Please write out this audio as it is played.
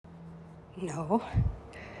No.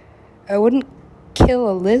 I wouldn't kill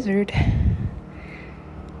a lizard.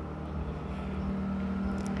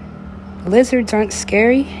 Lizards aren't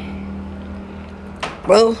scary.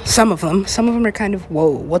 Well, some of them. Some of them are kind of, whoa,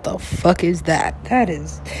 what the fuck is that? That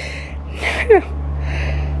is...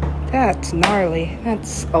 That's gnarly.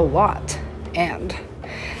 That's a lot. And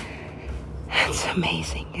that's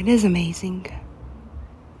amazing. It is amazing.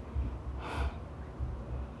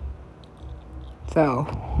 So,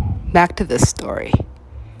 back to this story.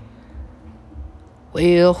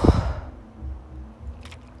 Well,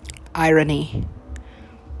 irony.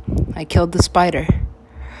 I killed the spider.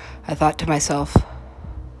 I thought to myself,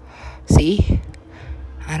 see,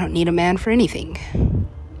 I don't need a man for anything.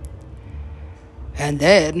 And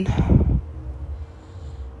then,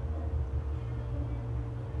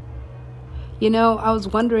 I was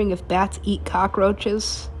wondering if bats eat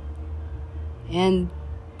cockroaches. And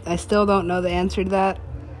I still don't know the answer to that.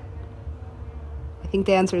 I think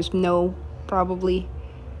the answer is no, probably.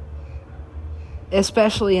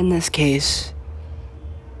 Especially in this case.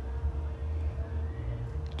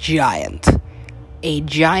 A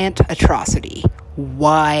giant atrocity.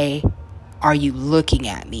 Why are you looking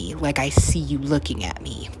at me like I see you looking at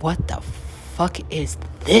me? What the fuck is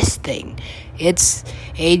this thing? It's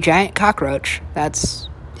a giant cockroach that's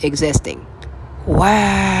existing.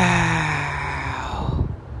 Wow.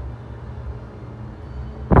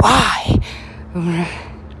 Why?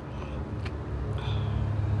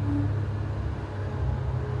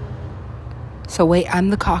 So wait, I'm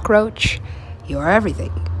the cockroach? You're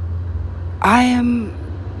everything. I am...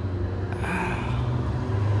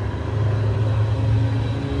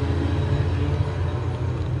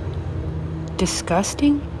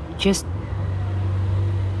 disgusting? Just...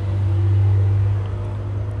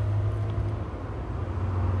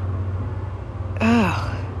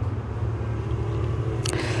 ugh.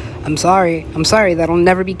 I'm sorry. That'll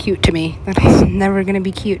never be cute to me. That is never gonna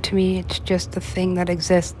be cute to me. It's just a thing that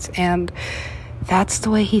exists, and that's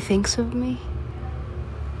the way he thinks of me.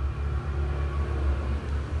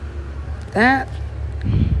 That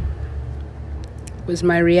was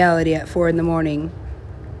my reality at 4 a.m.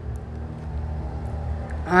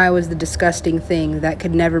 I was the disgusting thing that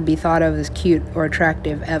could never be thought of as cute or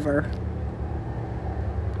attractive ever.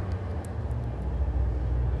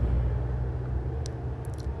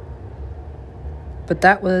 But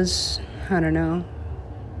that was, I don't know,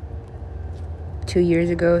 2 years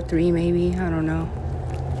ago, 3 maybe, I don't know.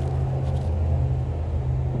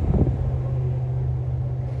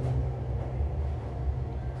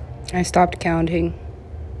 I stopped counting.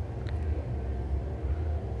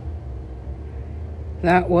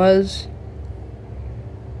 That was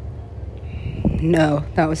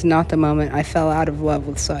not the moment I fell out of love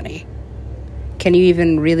with Sunny. Can you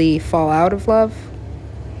even really fall out of love?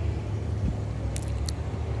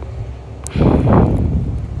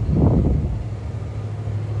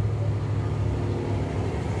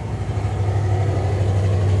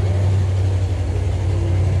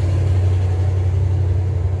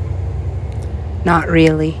 Not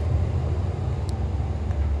really.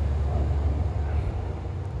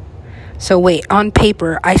 So wait, on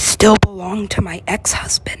paper, I still belong to my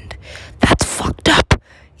ex-husband. That's fucked up.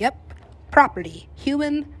 Yep, property.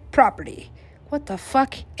 Human property. What the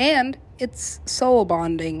fuck? And it's soul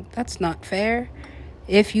bonding. That's not fair.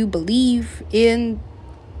 If you believe in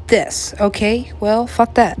this, okay? Well,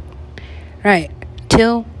 fuck that. Right.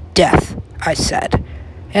 Till death, I said.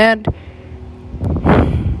 And...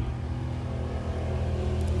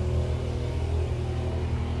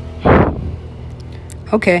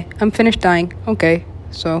 okay, I'm finished dying. Okay,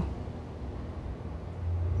 so...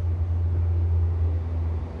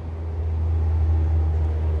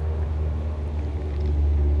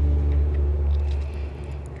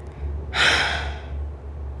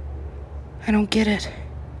 I don't get it.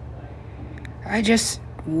 I just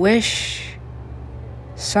wish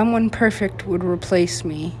someone perfect would replace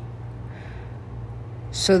me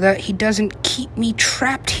so that he doesn't keep me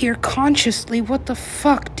trapped here consciously. What the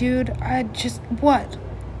fuck, dude? What?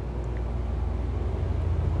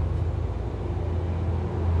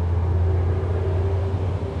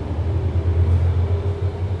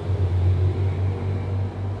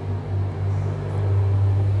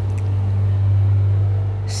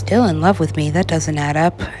 Still in love with me? That doesn't add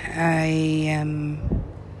up. I am...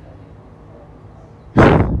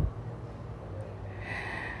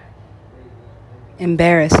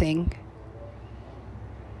 embarrassing.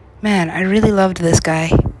 Man, I really loved this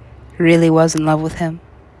guy. Really was in love with him.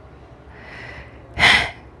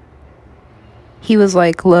 He was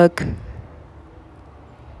like, look,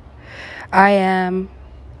 I am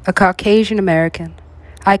a Caucasian American.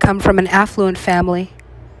 I come from an affluent family.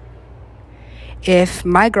 If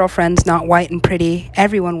my girlfriend's not white and pretty,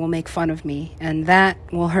 everyone will make fun of me, and that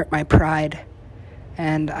will hurt my pride.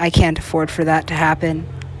 And I can't afford for that to happen.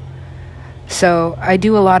 So I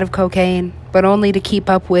do a lot of cocaine, but only to keep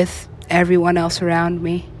up with everyone else around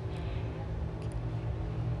me.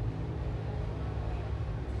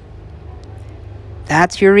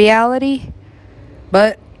 That's your reality?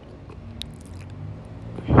 But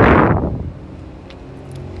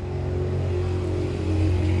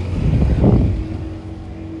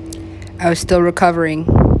I was still recovering.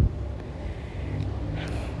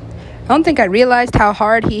 I don't think I realized how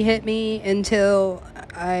hard he hit me until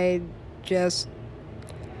I just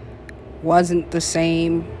wasn't the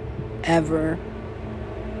same ever.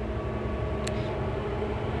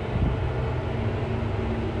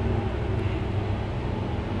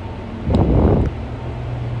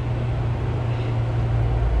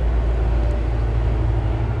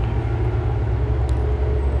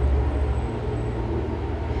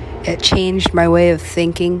 It changed my way of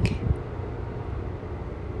thinking.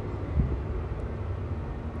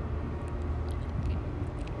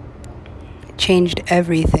 It changed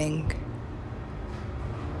everything.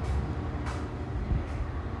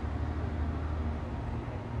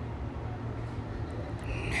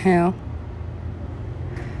 Hell.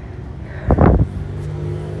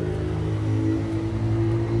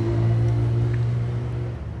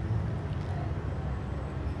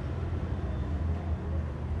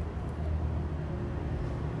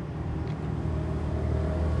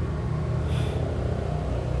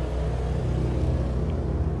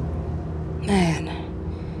 Man,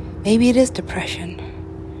 maybe it is depression.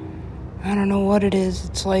 I don't know what it is.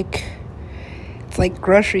 It's like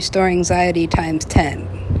grocery store anxiety times 10.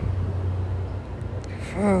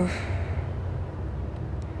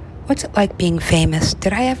 What's it like being famous?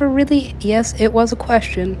 Did I ever really? Yes, it was a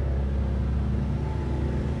question.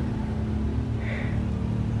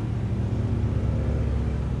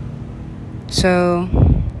 So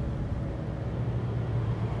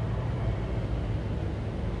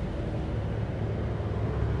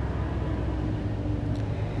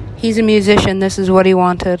he's a musician. This is what he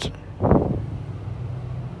wanted.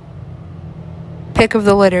 Pick of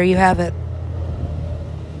the litter. You have it.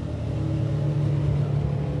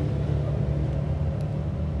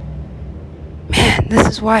 Man, this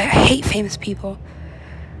is why I hate famous people.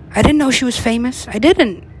 I didn't know she was famous. I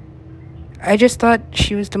didn't. I just thought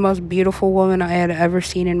she was the most beautiful woman I had ever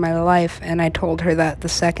seen in my life, and I told her that the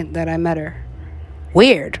second that I met her.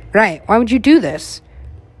 Weird, right? Why would you do this?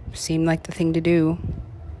 Seemed like the thing to do.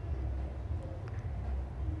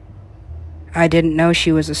 I didn't know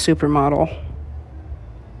she was a supermodel.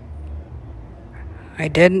 I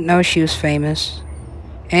didn't know she was famous.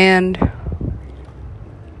 And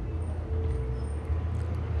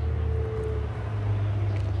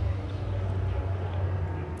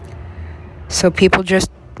so people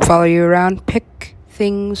just follow you around, pick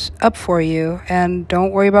things up for you, and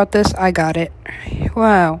don't worry about this, I got it.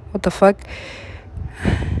 Wow, what the fuck?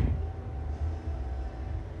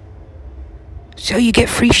 So you get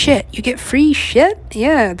free shit. You get free shit?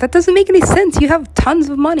 Yeah, that doesn't make any sense. You have tons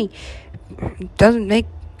of money. It doesn't make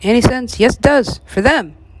any sense. Yes, it does. For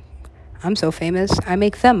them. I'm so famous, I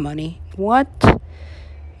make them money. What?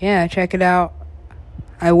 Yeah, check it out.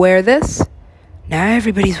 I wear this. Now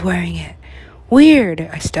everybody's wearing it. Weird.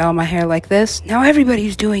 I style my hair like this. Now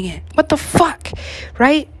everybody's doing it. What the fuck?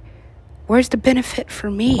 Right? Where's the benefit for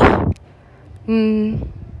me?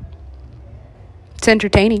 It's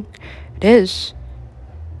entertaining. It is.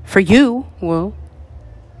 For you, well,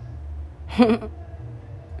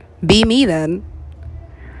 be me then.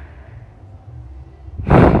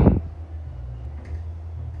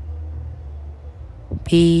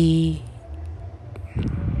 Be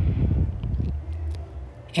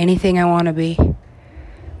anything I want to be.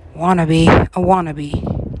 Wannabe. A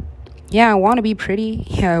wannabe. Yeah, I want to be pretty.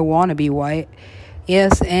 Yeah, I want to be white.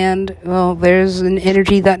 Yes, and, well, there's an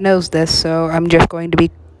energy that knows this, so I'm just going to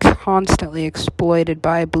be constantly exploited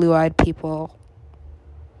by blue-eyed people.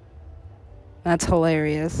 That's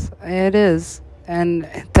hilarious. It is. And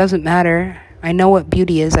it doesn't matter. I know what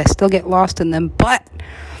beauty is. I still get lost in them, but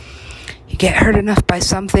you get hurt enough by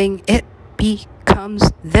something, it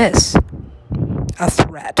becomes this. A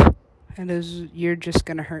threat. It is, you're just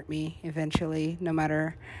gonna hurt me eventually, no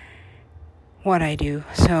matter what I do.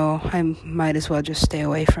 So I might as well just stay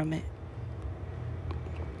away from it.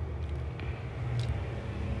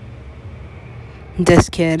 This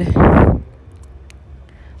kid.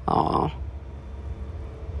 Aw.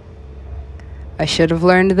 I should have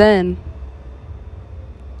learned then.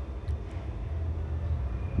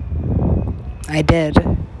 I did.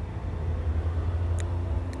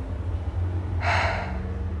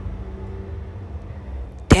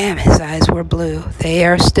 his eyes were blue. They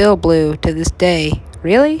are still blue to this day.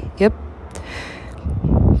 Really? Yep.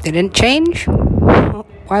 They didn't change?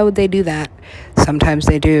 Why would they do that? Sometimes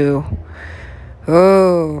they do.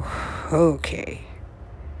 Oh, okay.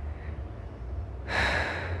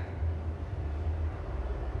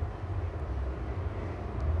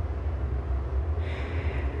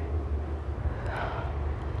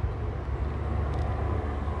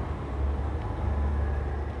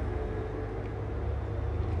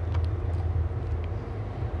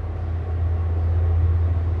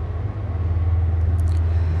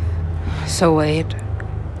 So wait.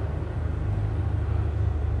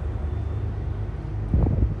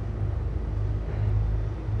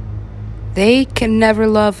 They can never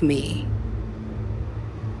love me.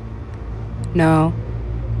 No.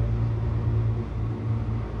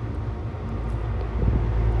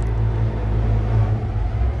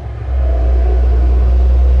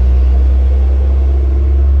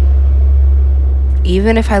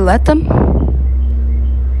 Even if I let them?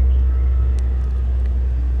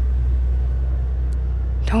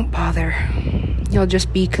 Don't bother. You'll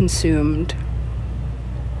just be consumed.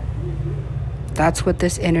 That's what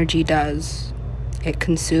this energy does. It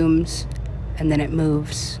consumes and then it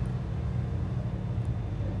moves.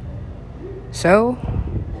 So,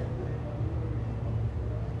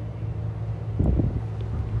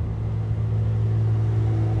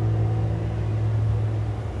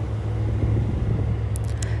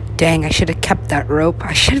 dang, I should have kept that rope.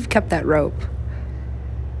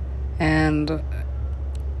 And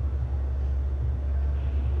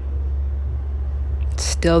it's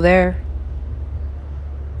still there.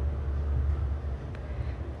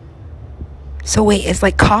 So wait, is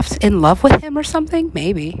like Cops in love with him or something?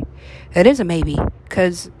 Maybe. It is a maybe.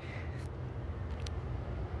 Because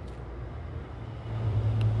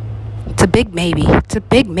it's a big maybe.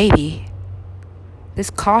 This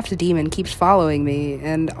Cops demon keeps following me.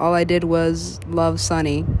 And all I did was love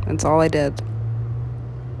Sunny. That's all I did.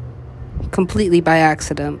 Completely by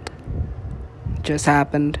accident. It just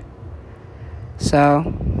happened.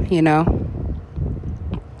 So, you know.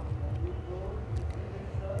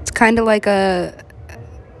 Kind of like a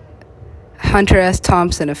Hunter S.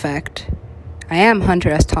 Thompson effect. I am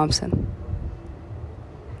Hunter S. Thompson.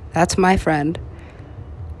 That's my friend.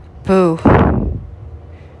 Boo.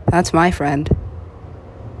 That's my friend.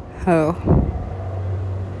 Oh.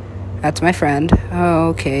 That's my friend. Oh,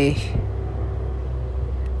 okay.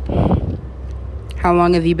 How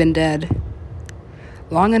long have you been dead?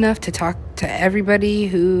 Long enough to talk to everybody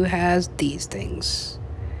who has these things.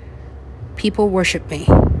 People worship me.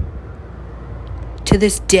 To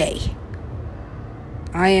this day,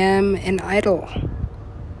 I am an idol.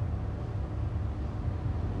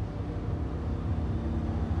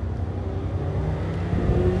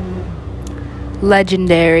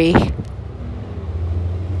 Legendary.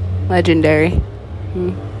 Legendary.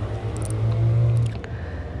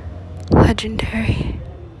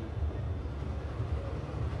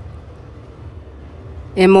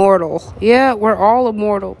 Immortal. Yeah, we're all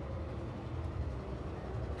immortal.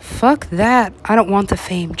 Fuck that. I don't want the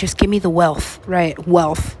fame. Just give me the wealth. Right,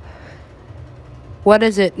 wealth. What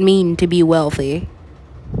does it mean to be wealthy?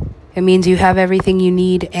 It means you have everything you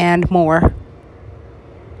need and more.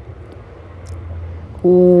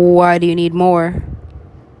 Why do you need more?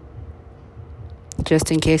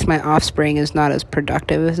 Just in case my offspring is not as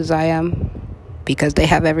productive as I am. Because they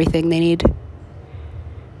have everything they need.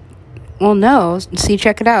 Well, no. See,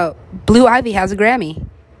 check it out. Blue Ivy has a Grammy.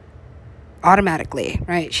 Automatically,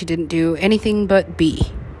 right? She didn't do anything but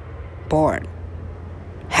be born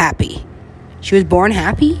happy. She was born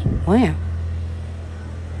happy? Wow.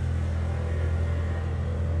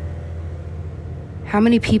 How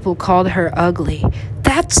many people called her ugly?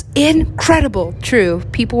 That's incredible. True.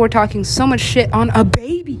 People were talking so much shit on a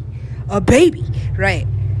baby. A baby. Right.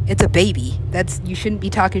 It's a baby. You shouldn't be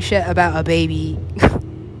talking shit about a baby.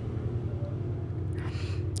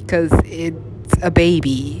 Because it's a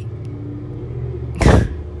baby.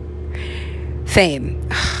 Fame.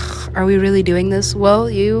 Are we really doing this? Well,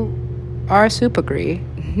 you are super-agree.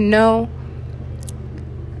 No.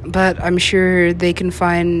 But I'm sure they can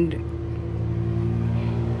find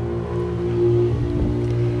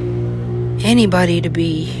anybody to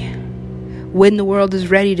be when the world is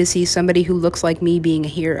ready to see somebody who looks like me being a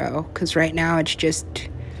hero. Because right now it's just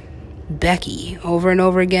Becky over and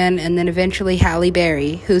over again, and then eventually Halle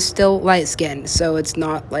Berry, who's still light-skinned, so it's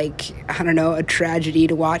not like, I don't know, a tragedy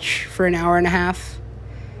to watch for an hour and a half.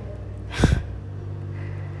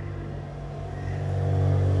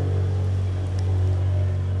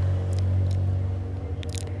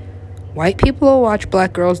 White people will watch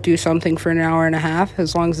black girls do something for an hour and a half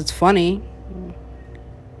as long as it's funny.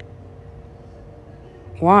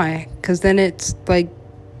 Why? Because then it's, like,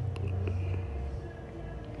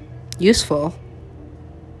 useful.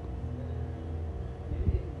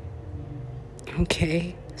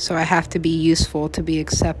 Okay, so I have to be useful to be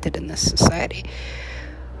accepted in this society.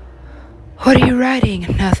 What are you writing?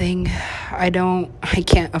 Nothing. I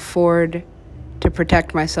can't afford to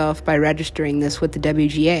protect myself by registering this with the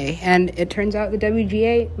WGA. And it turns out the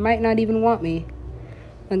WGA might not even want me.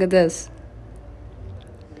 Look at this.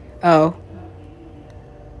 Oh.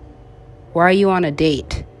 Why are you on a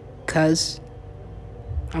date? 'Cause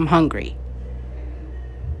I'm hungry.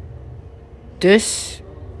 This...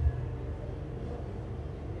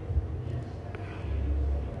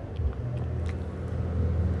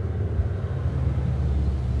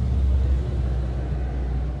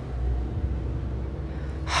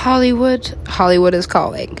 Hollywood is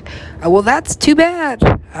calling. Well, that's too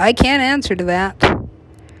bad. I can't answer to that.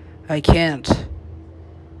 I can't.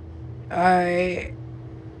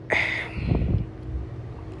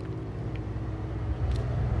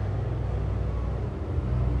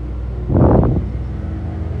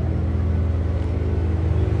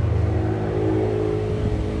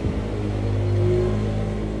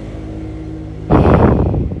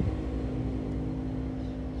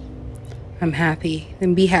 I'm happy.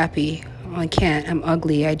 Then be happy. I can't. I'm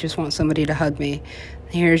ugly. I just want somebody to hug me.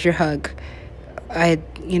 Here's your hug.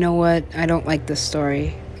 You know what? I don't like this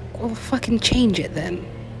story. Well, fucking change it then.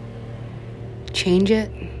 Change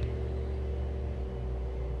it?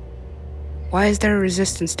 Why is there a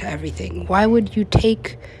resistance to everything? Why would you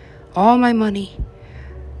take all my money?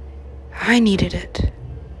 I needed it.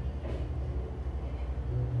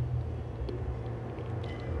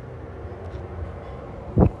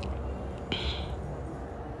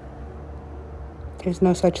 There's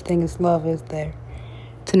no such thing as love, is there?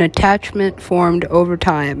 It's an attachment formed over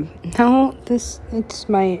time. No, it's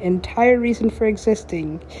my entire reason for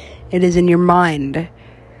existing. It is in your mind.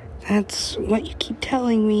 That's what you keep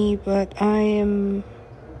telling me, but I am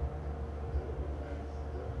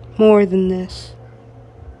more than this.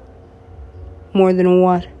 More than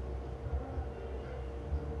what?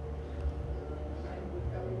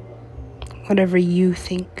 Whatever you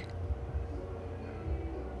think.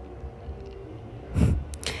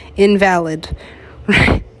 Invalid.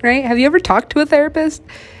 Right? Have you ever talked to a therapist?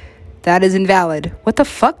 That is invalid. What the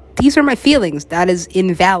fuck? These are my feelings. That is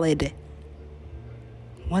invalid.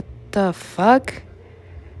 What the fuck?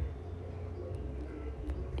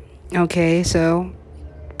 Okay, so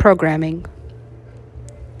programming.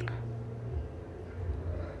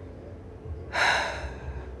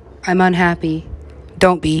 I'm unhappy.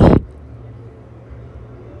 Don't be.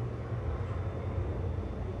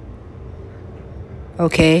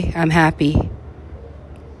 Okay, I'm happy.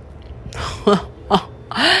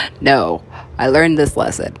 No, I learned this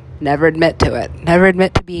lesson. Never admit to it. Never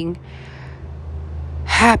admit to being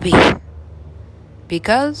happy.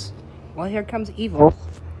 Because, well, here comes evil.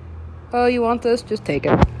 Oh, you want this? Just take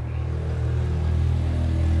it.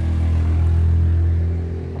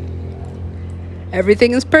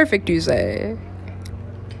 Everything is perfect, you say.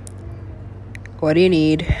 What do you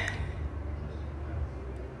need?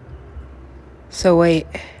 So wait,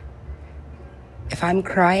 if I'm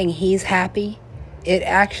crying, he's happy? It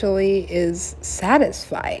actually is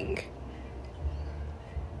satisfying.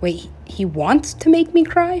 Wait, he wants to make me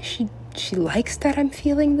cry? She likes that I'm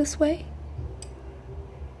feeling this way?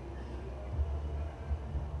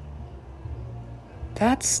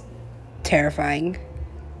 That's terrifying.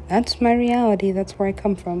 That's my reality. That's where I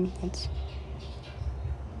come from. That's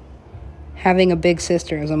having a big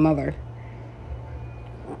sister as a mother.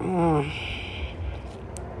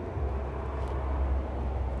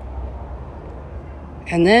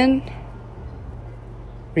 And then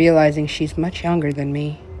realizing she's much younger than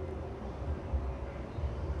me.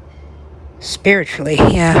 Spiritually,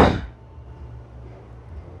 yeah.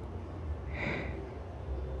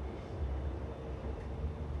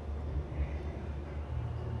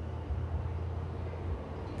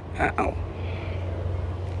 Uh-oh.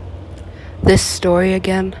 This story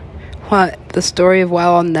again? What? The story of why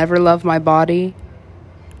I'll never love my body?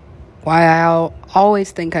 Why I'll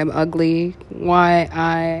always think I'm ugly? Why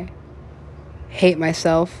I hate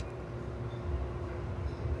myself?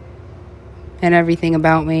 And everything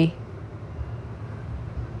about me?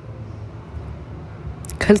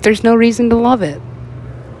 Because there's no reason to love it.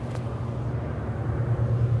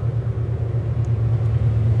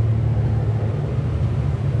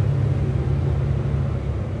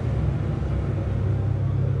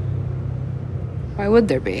 Why would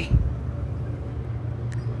there be?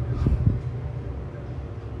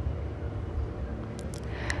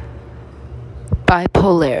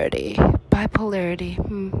 Bipolarity.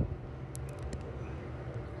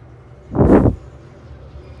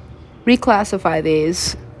 Reclassify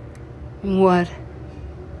these. What?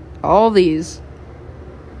 All these.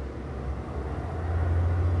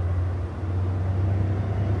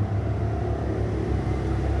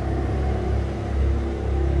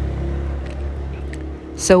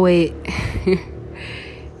 So wait,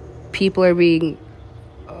 people are being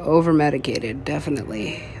over-medicated,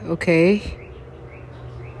 definitely, okay?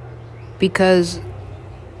 Because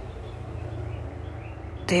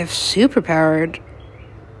they have superpowered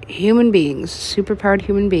human beings,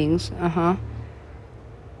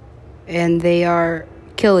 and they are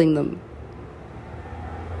killing them.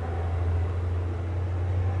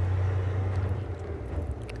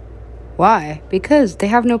 Why? Because they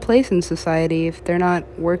have no place in society if they're not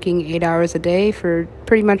working 8 hours a day for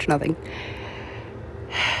pretty much nothing.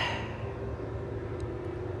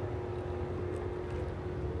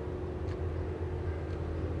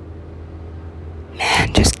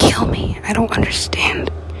 Man, just kill me. I don't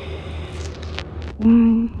understand.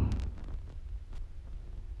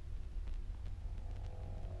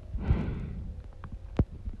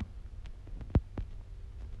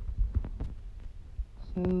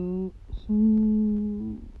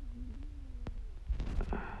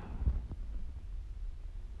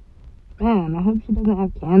 Man, I hope she doesn't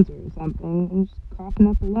have cancer or something. I'm just coughing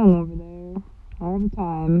up a lung over there all the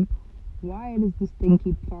time. Why does this thing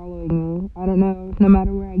keep following me? I don't know. No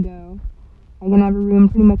matter where I go, I can have a room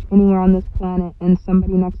pretty much anywhere on this planet, and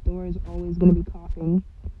somebody next door is always going to be coughing.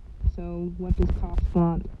 So what does cough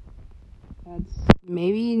want? That's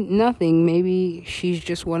maybe nothing. Maybe she's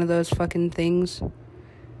just one of those fucking things.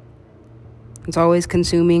 It's always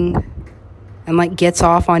consuming and like gets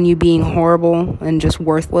off on you being horrible and just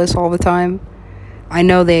worthless all the time. I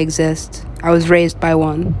know they exist. I was raised by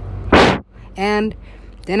one. And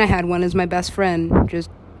then I had one as my best friend.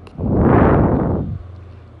 Just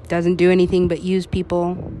doesn't do anything but use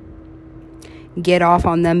people, get off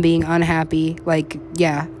on them being unhappy. Like,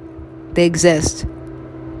 yeah, they exist.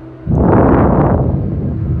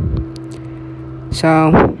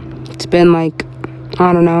 So, it's been like,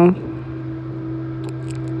 I don't know,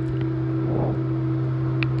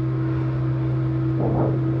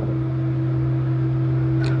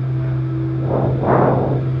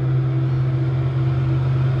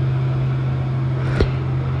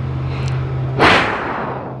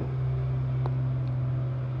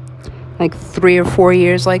 like 3 or 4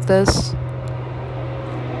 years like this.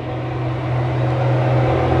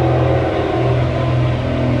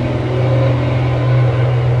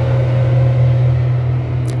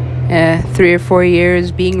 Yeah, 3 or 4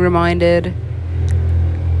 years being reminded.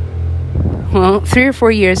 Well, 3 or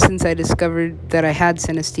 4 years since I discovered that I had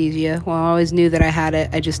synesthesia. Well, I always knew that I had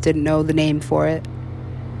it. I just didn't know the name for it.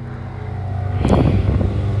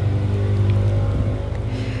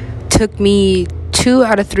 Took me 2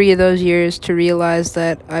 out of 3 of those years to realize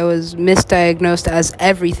that I was misdiagnosed as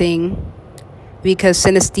everything, because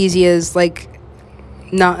synesthesia is like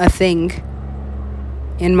not a thing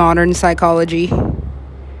in modern psychology.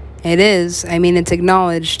 It is. I mean, it's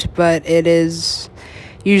acknowledged, but it is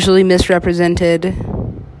usually misrepresented.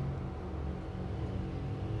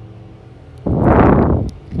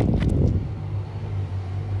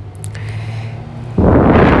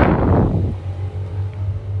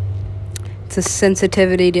 It's a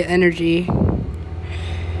sensitivity to energy.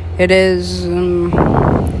 It is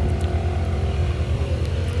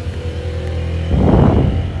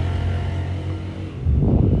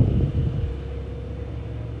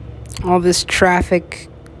all this traffic.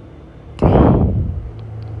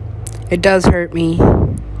 It does hurt me.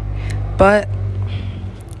 But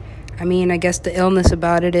I mean, I guess the illness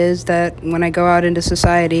about it is that when I go out into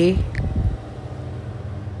society,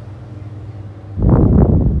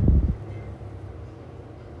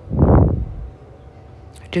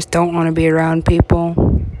 I just don't want to be around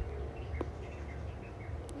people.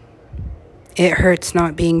 It hurts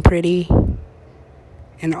not being pretty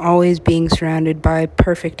and always being surrounded by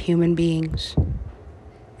perfect human beings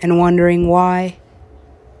and wondering why,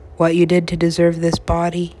 what you did to deserve this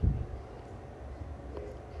body.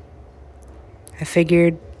 I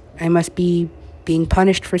figured I must be being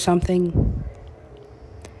punished for something.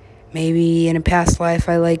 Maybe in a past life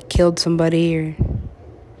I killed somebody or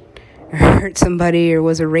hurt somebody or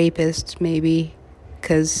was a rapist, maybe,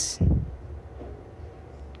 because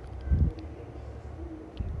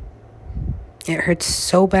it hurts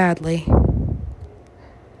so badly.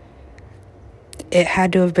 It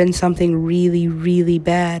had to have been something really, really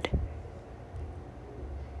bad.